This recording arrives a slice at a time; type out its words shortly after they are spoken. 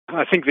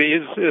I think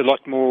there is a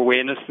lot more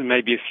awareness than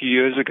maybe a few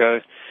years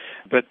ago,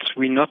 but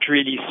we're not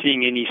really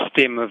seeing any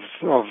stem of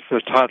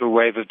the tidal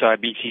wave of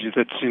diabetes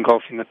that's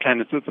engulfing the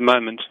planet at the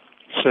moment.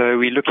 So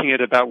we're looking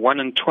at about 1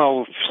 in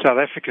 12 South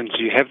Africans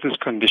who have this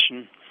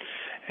condition,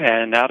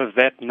 and out of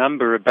that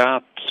number,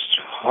 about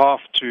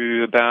half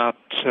to about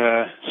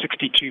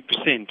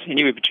 62%,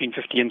 anywhere between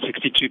 50 and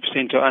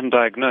 62% are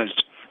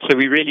undiagnosed. So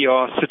we really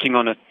are sitting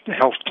on a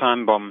health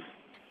time bomb.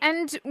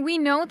 And we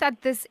know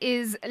that this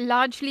is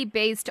largely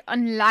based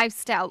on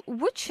lifestyle.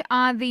 Which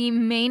are the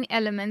main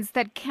elements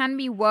that can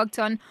be worked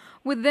on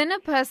within a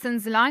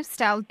person's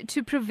lifestyle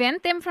to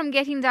prevent them from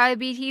getting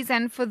diabetes,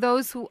 and for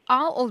those who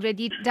are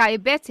already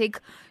diabetic,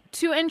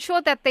 to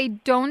ensure that they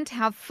don't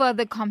have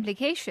further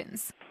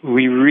complications?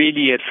 We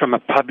really, from a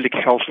public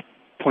health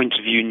point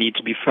of view, need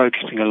to be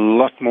focusing a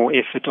lot more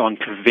effort on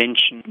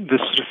prevention. The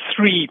sort of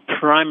three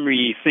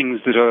primary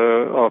things that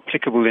are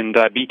applicable in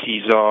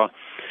diabetes are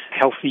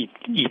healthy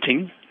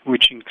eating,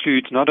 which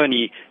includes not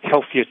only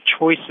healthier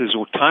choices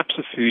or types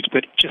of foods,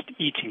 but just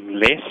eating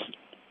less,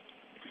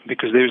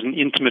 because there's an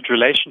intimate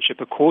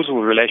relationship, a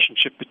causal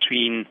relationship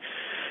between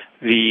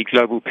the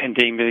global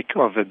pandemic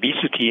of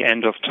obesity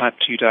and of type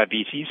 2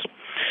 diabetes.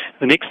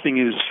 The next thing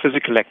is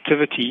physical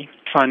activity,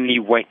 finally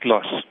weight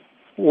loss.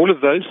 All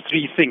of those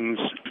three things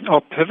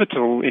are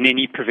pivotal in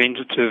any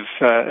preventative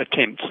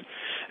attempts.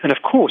 And of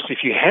course, if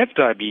you have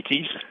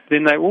diabetes,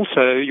 then they're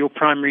also your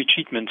primary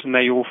treatment, and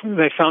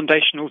they're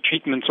foundational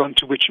treatments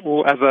onto which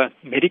all other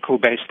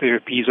medical-based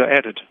therapies are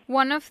added.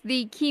 One of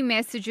the key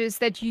messages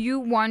that you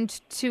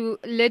want to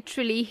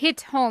literally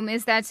hit home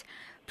is that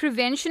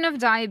prevention of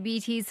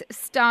diabetes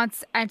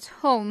starts at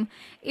home.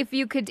 If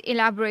you could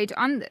elaborate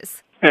on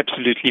this.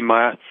 Absolutely,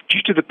 Maya.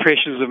 Due to the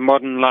pressures of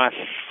modern life,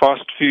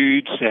 fast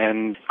foods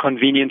and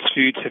convenience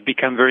foods have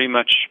become very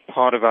much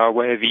part of our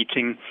way of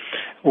eating.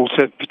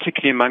 Also,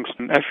 particularly amongst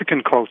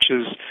African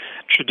cultures,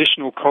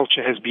 traditional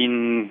culture has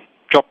been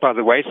dropped by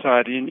the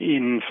wayside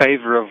in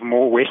favor of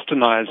more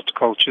westernized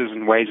cultures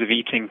and ways of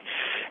eating.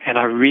 And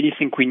I really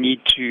think we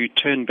need to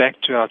turn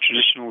back to our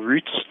traditional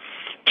roots,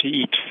 to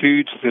eat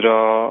foods that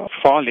are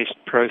far less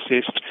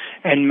processed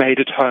and made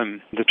at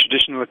home. The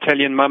traditional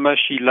Italian mama,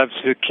 she loves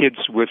her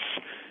kids with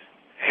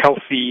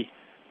healthy,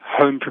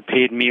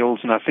 home-prepared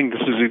meals, and I think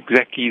this is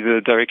exactly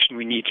the direction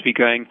we need to be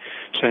going.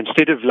 So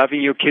instead of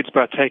loving your kids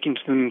by taking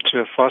them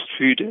to a fast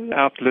food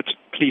outlet,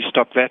 please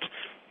stop that.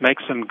 Make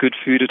some good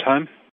food at home.